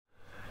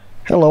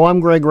Hello, I'm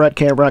Greg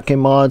Retke of Retke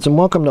Mods, and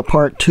welcome to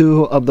part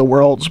 2 of the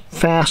world's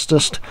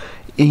fastest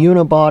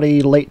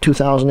Unibody late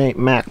 2008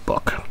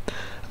 MacBook.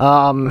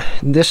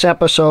 This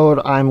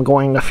episode I'm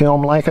going to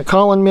film like a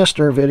Collin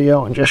Mister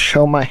video and just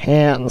show my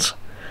hands.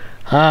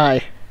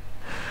 Hi.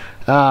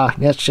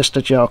 That's just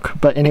a joke.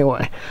 But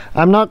anyway,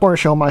 I'm not going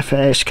to show my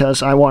face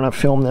because I want to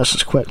film this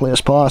as quickly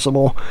as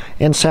possible,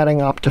 and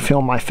setting up to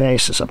film my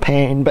face is a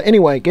pain. But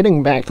anyway,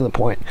 getting back to the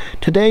point.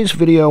 Today's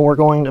video, we're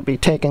going to be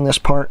taking this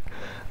part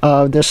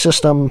of this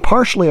system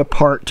partially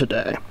apart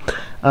today.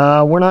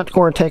 We're not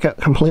going to take it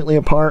completely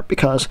apart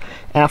because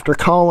after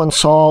Collin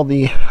saw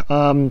the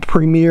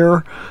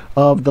premiere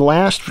of the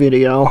last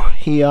video,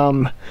 he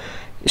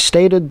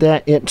stated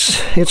that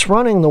it's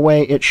running the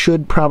way it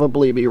should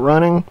probably be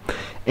running,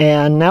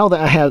 and now that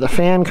I have the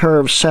fan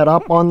curve set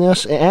up on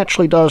this, it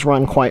actually does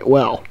run quite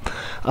well.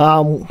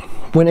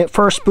 When it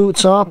first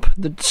boots up,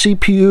 the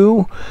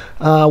CPU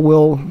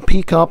will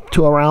peak up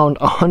to around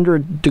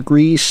 100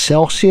 degrees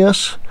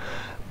Celsius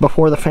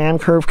before the fan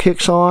curve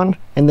kicks on,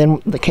 and then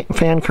the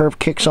fan curve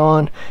kicks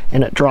on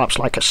and it drops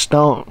like a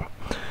stone.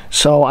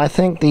 So I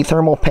think the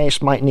thermal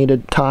paste might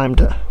need time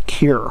to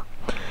cure.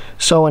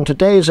 So in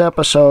today's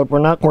episode, we're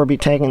not going to be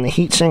taking the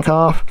heatsink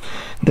off.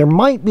 There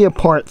might be a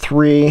part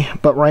 3,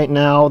 but right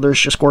now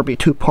there's just going to be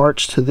 2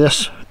 parts to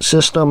this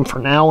system for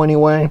now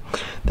anyway.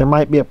 There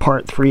might be a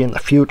part 3 in the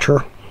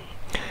future.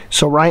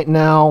 So right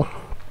now,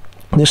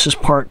 this is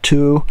part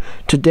 2.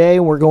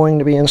 Today we're going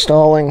to be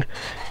installing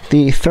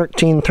the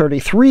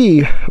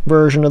 1333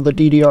 version of the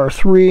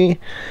DDR3,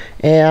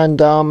 and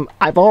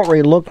I've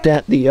already looked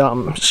at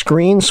the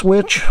screen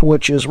switch,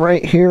 which is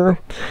right here,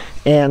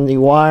 and the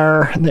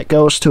wire that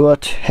goes to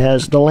it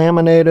has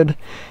delaminated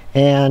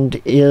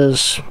and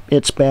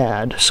it's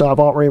bad. So I've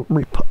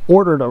already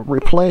ordered a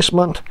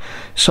replacement.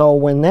 So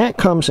when that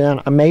comes in,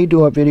 I may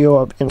do a video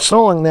of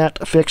installing that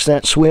to fix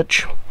that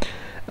switch.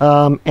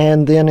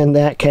 And then in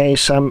that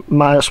case, I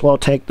might as well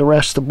take the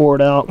rest of the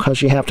board out,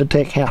 because you have to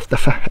take half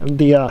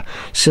the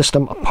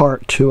system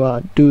apart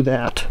to do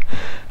that,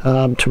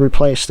 to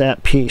replace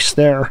that piece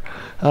there.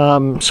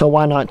 So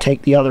why not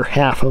take the other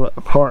half of it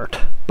apart?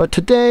 But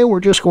today we're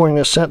just going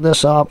to set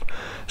this up,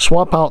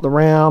 swap out the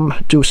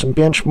RAM, do some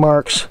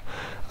benchmarks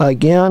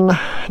again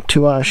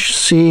to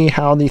see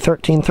how the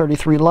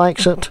 1333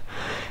 likes it,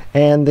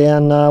 and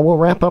then we'll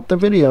wrap up the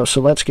video.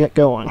 So let's get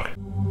going.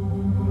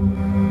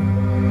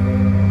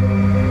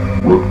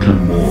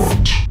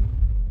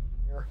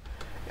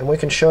 And we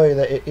can show you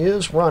that it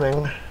is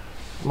running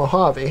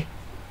Mojave.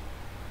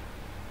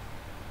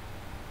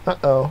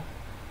 Uh-oh.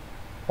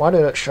 Why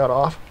did it shut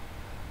off?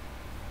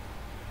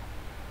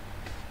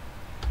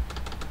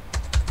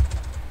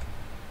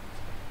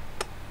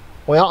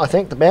 Well, I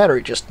think the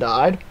battery just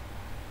died.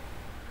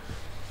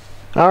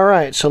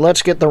 Alright, so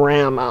let's get the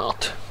RAM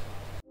out.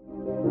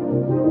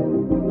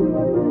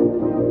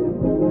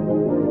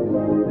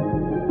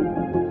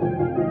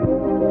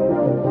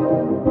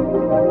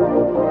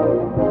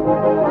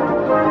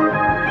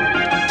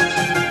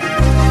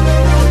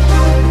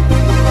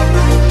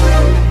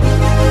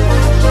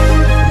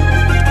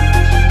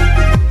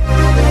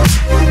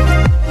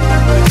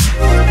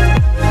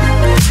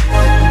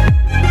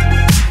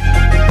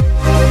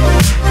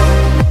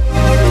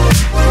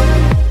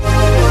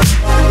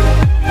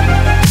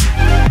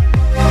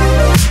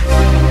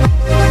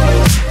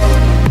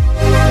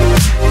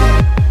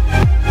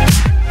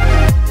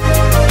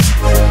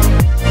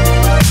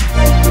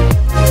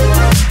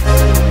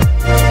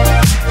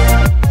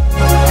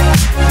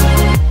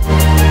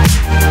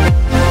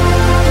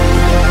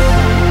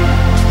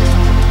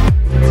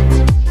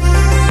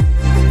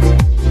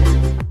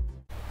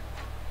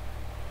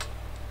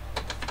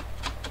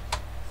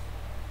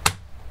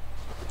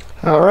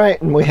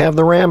 Alright, and we have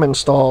the RAM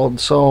installed,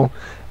 so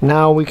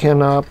now we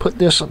can put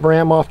this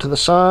RAM off to the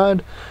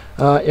side.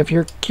 If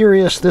you're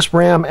curious, this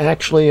RAM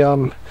actually,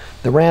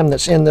 the RAM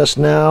that's in this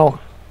now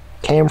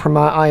came from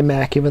my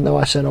iMac, even though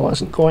I said I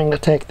wasn't going to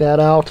take that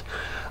out.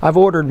 I've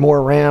ordered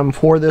more RAM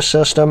for this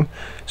system,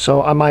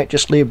 so I might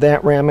just leave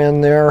that RAM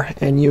in there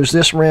and use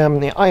this RAM in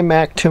the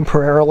iMac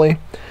temporarily.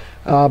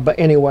 But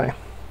anyway,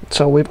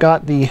 so we've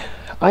got the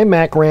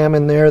iMac RAM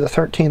in there, the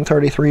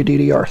 1333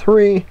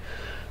 DDR3.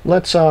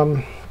 Let's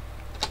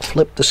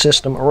flip the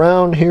system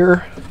around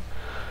here,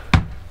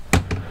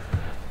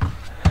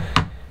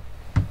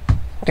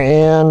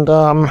 and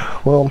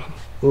we'll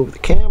move the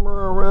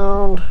camera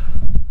around.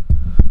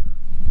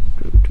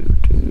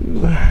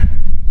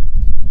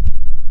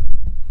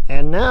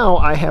 And now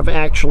I have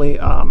actually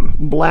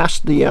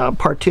blasted the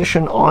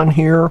partition on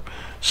here,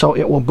 so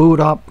it will boot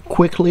up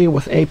quickly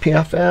with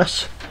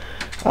APFS.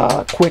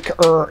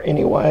 Quicker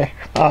anyway.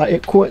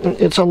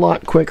 It's a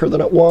lot quicker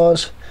than it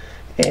was.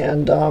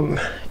 And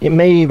it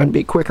may even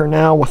be quicker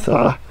now with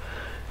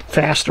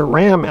faster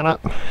RAM in it.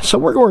 So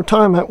we're going to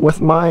time it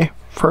with my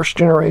first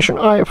generation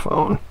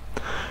iPhone,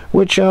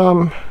 which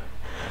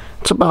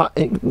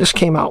this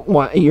came out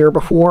what, a year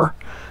before.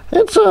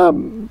 It's a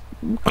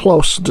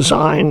close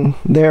design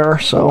there,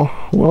 so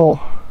we'll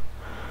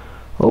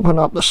open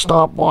up the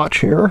stopwatch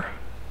here.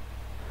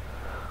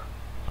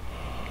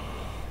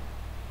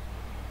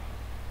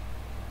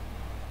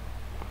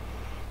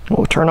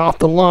 We'll turn off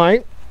the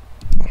light.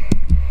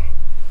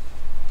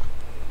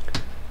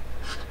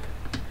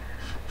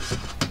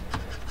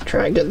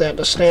 Try and get that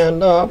to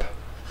stand up.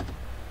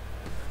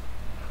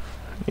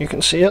 You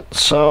can see it,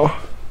 so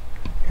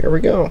here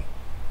we go.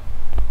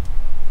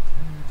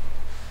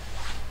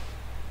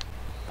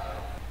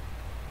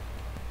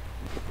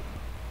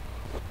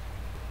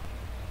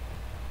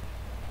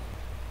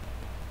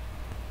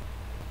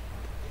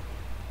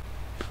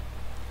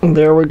 And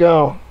there we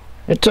go.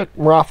 It took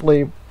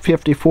roughly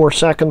 54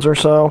 seconds or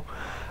so.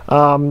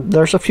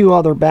 There's a few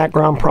other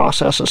background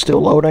processes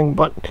still loading,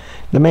 but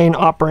the main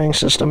operating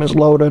system is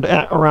loaded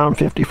at around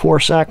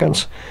 54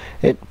 seconds.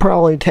 It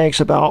probably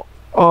takes about,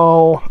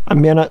 a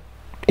minute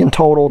in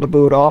total to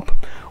boot up,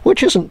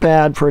 which isn't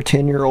bad for a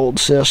 10-year-old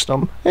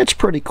system. It's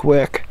pretty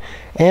quick.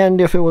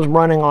 And if it was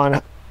running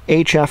on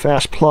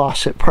HFS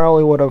Plus, it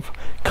probably would have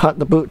cut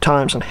the boot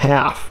times in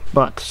half,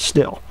 but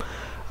still.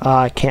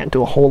 I can't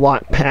do a whole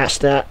lot past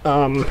that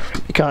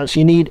because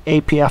you need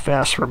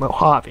APFS for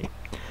Mojave.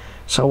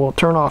 So we'll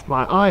turn off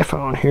my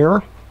iPhone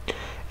here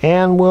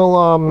and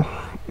we'll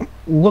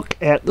look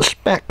at the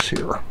specs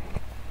here.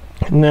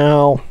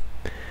 Now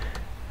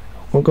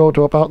we'll go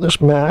to about this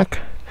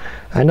Mac.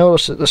 I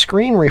notice that the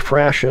screen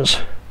refresh is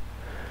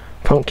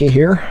funky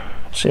here.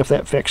 See if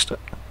that fixed it.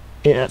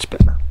 Yeah, it's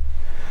better.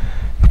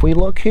 If we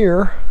look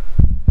here,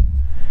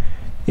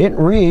 it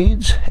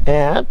reads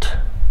at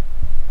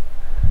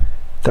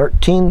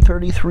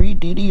 1333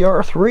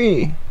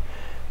 DDR3.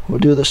 We'll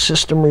do the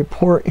system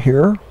report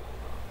here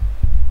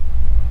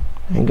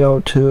and go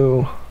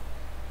to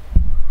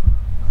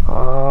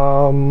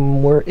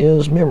where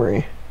is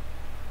memory?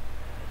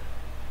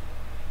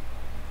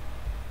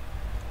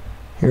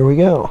 Here we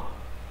go.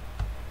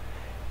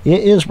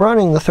 It is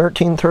running the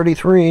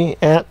 1333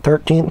 at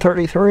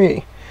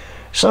 1333.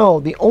 So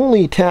the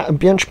only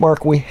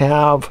benchmark we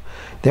have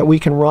that we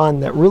can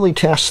run that really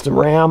tests the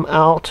RAM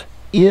out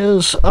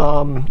is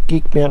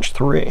Geekbench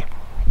 3.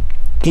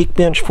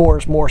 Geekbench 4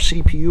 is more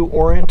CPU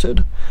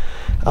oriented.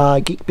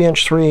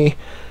 Geekbench 3,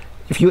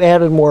 if you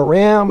added more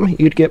RAM,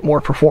 you'd get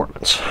more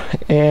performance.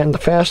 And the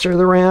faster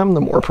the RAM,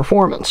 the more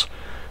performance.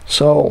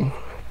 So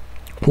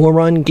we'll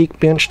run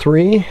Geekbench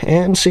 3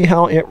 and see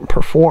how it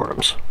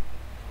performs.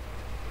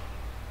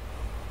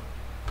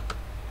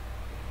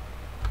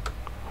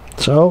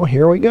 So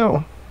here we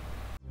go.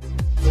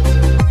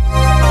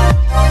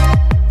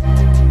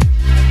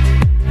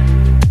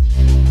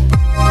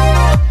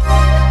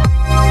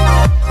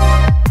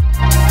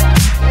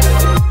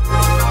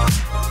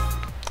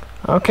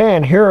 Okay,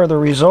 and here are the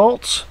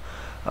results.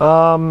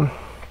 I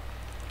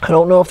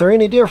don't know if they're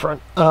any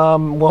different.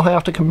 We'll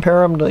have to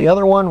compare them to the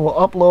other one. We'll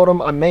upload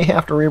them. I may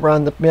have to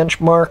rerun the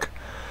benchmark.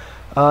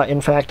 In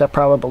fact, I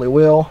probably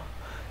will,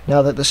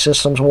 now that the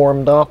system's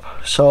warmed up.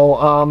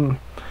 So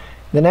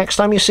the next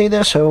time you see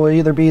this, it will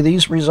either be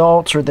these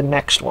results or the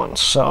next ones.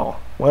 So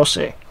we'll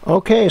see.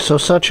 Okay, so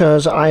such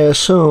as I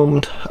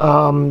assumed, the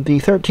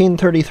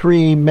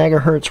 1333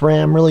 megahertz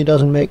RAM really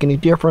doesn't make any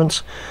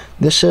difference.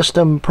 This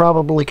system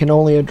probably can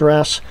only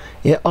address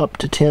it up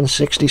to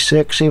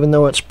 1066, even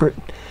though it's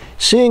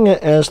seeing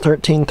it as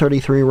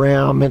 1333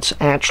 RAM, it's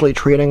actually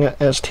treating it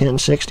as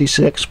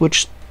 1066,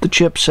 which the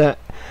chipset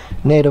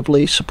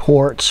natively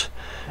supports.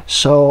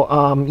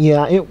 So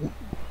yeah, it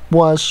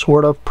was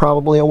sort of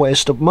probably a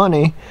waste of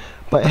money,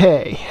 but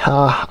hey,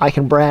 I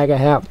can brag I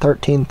have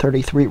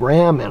 1333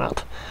 RAM in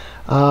it.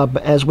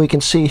 But as we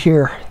can see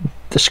here,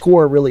 the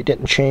score really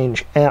didn't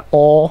change at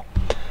all.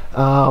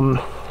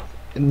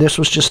 This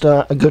was just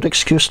a good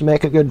excuse to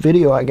make a good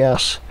video, I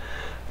guess.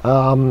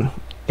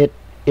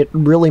 It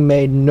really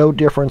made no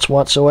difference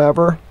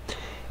whatsoever.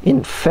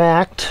 In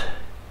fact,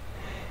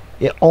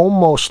 it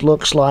almost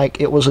looks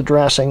like it was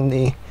addressing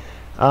the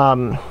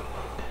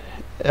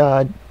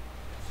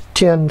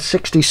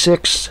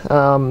 1066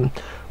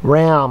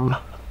 RAM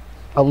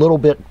a little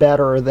bit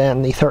better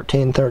than the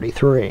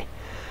 1333.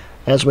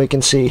 As we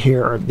can see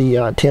here, the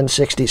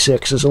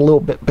 1066 is a little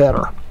bit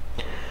better.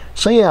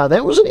 So yeah,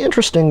 that was an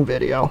interesting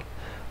video.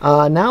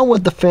 Now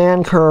with the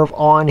fan curve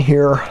on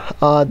here,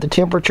 the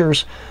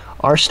temperatures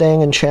are staying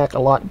in check a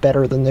lot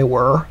better than they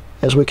were.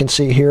 As we can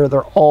see here,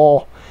 they're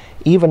all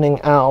evening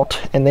out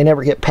and they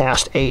never get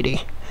past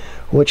 80,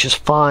 which is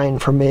fine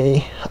for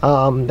me.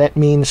 That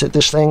means that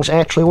this thing's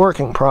actually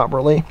working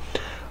properly.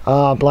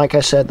 Like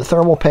I said, the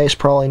thermal paste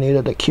probably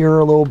needed to cure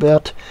a little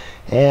bit,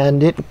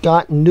 and it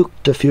got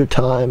nuked a few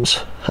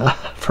times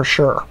for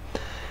sure.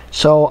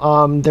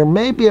 So there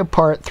may be a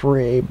part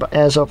 3, but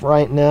as of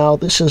right now,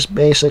 this is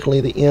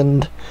basically the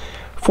end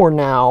for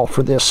now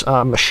for this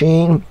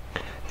machine.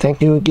 Thank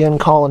you again,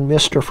 Collin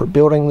Mister, for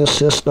building this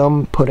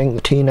system, putting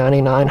the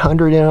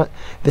T9900 in it.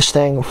 This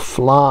thing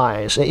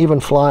flies. It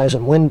even flies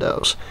in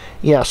Windows.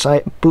 Yes,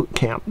 I boot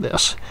camped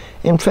this.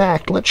 In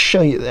fact, let's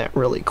show you that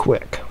really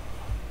quick.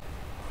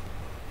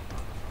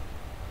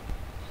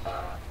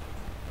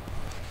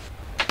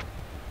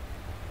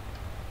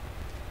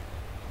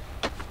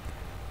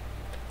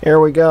 Here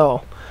we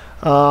go.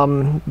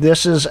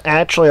 This is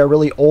actually a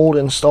really old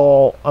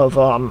install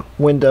of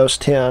Windows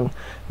 10.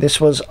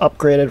 This was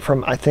upgraded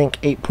from, I think,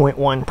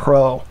 8.1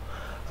 Pro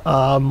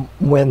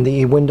when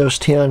the Windows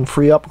 10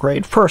 free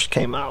upgrade first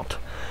came out.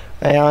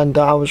 And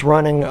I was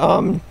running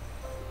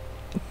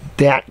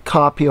that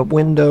copy of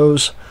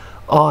Windows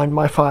on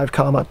my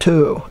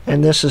 5.2,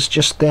 and this is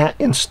just that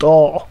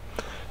install.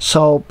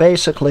 So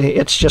basically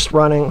it's just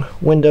running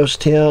Windows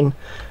 10.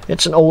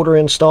 It's an older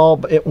install,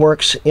 but it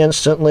works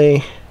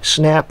instantly,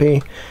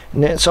 snappy,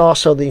 and it's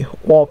also the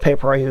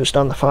wallpaper I used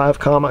on the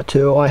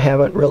 5.2. I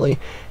haven't really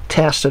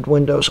tested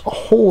Windows a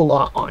whole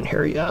lot on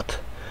here yet,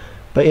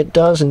 but it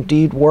does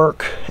indeed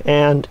work,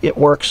 and it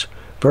works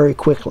very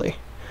quickly.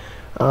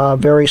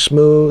 Very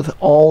smooth.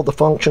 All the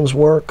functions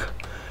work,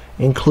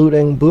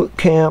 including boot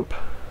camp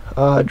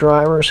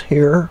drivers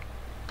here.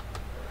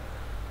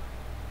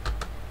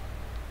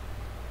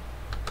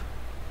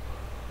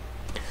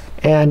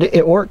 And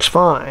it works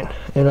fine,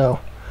 you know.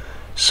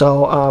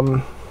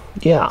 So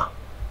yeah,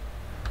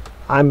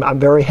 I'm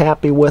very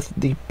happy with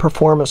the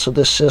performance of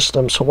this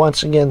system. So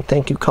once again,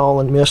 thank you,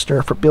 Collin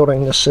Mister, for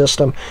building this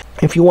system.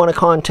 If you want to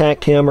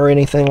contact him or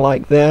anything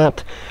like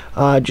that,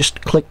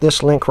 just click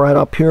this link right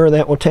up here.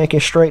 That will take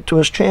you straight to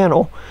his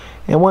channel.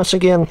 And once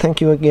again, thank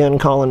you again,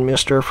 Collin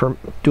Mister, for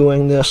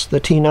doing this.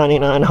 The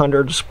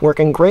T9900 is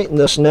working great in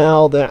this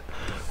now that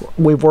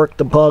we've worked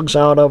the bugs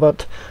out of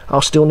it.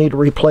 I'll still need to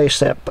replace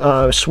that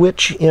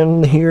switch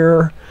in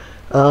here.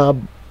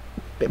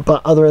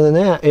 But other than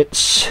that,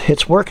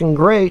 it's working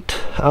great.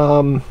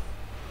 You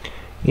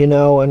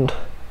know, and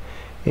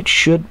it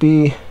should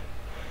be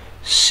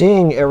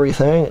seeing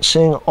everything. It's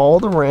seeing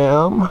all the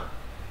RAM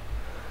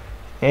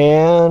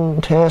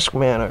and Task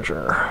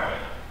Manager.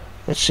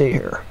 Let's see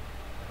here.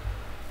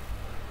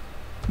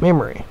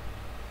 Memory.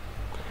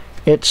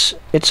 It's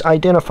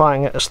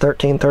identifying it as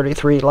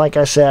 1333. Like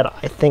I said,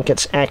 I think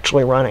it's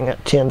actually running at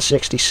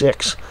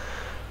 1066.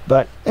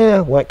 But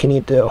what can you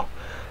do?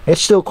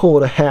 It's still cool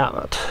to have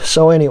it.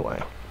 So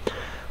anyway,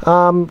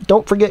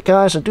 don't forget,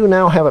 guys, I do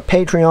now have a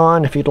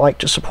Patreon. If you'd like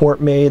to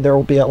support me, there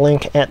will be a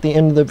link at the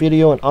end of the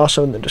video and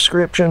also in the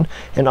description.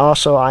 And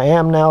also, I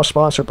am now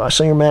sponsored by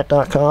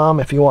SellYourMac.com.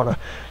 If you want to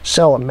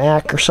sell a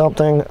Mac or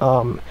something,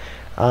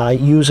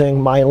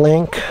 using my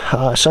link,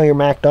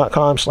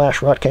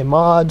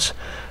 SellYourMac.com/RutKMods,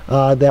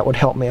 that would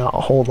help me out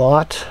a whole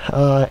lot.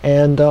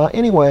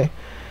 Anyway,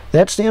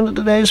 that's the end of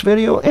today's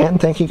video,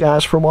 and thank you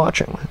guys for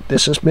watching.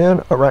 This has been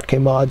a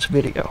RutKMods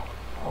video.